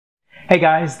Hey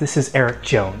guys, this is Eric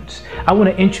Jones. I want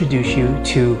to introduce you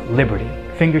to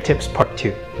Liberate, Fingertips Part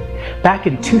 2. Back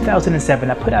in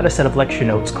 2007, I put out a set of lecture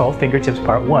notes called Fingertips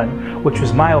Part 1, which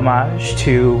was my homage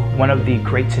to one of the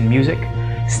greats in music,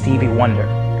 Stevie Wonder.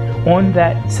 On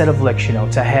that set of lecture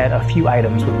notes, I had a few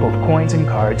items with both coins and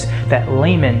cards that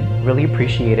laymen really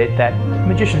appreciated that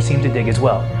magicians seemed to dig as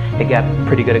well. It got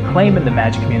pretty good acclaim in the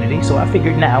magic community, so I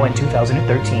figured now in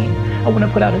 2013, I want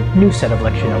to put out a new set of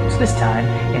lecture notes, this time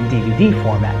in DVD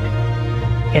format.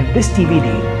 In this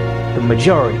DVD, the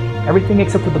majority, everything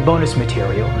except for the bonus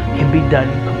material, can be done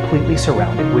completely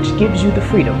surrounded, which gives you the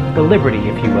freedom, the liberty,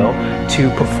 if you will,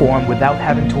 to perform without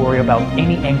having to worry about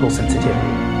any angle sensitivity.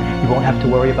 You won't have to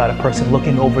worry about a person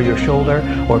looking over your shoulder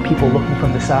or people looking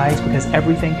from the sides, because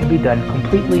everything can be done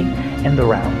completely in the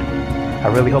round. I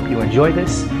really hope you enjoy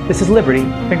this. This is Liberty,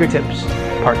 Fingertips,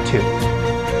 Part 2.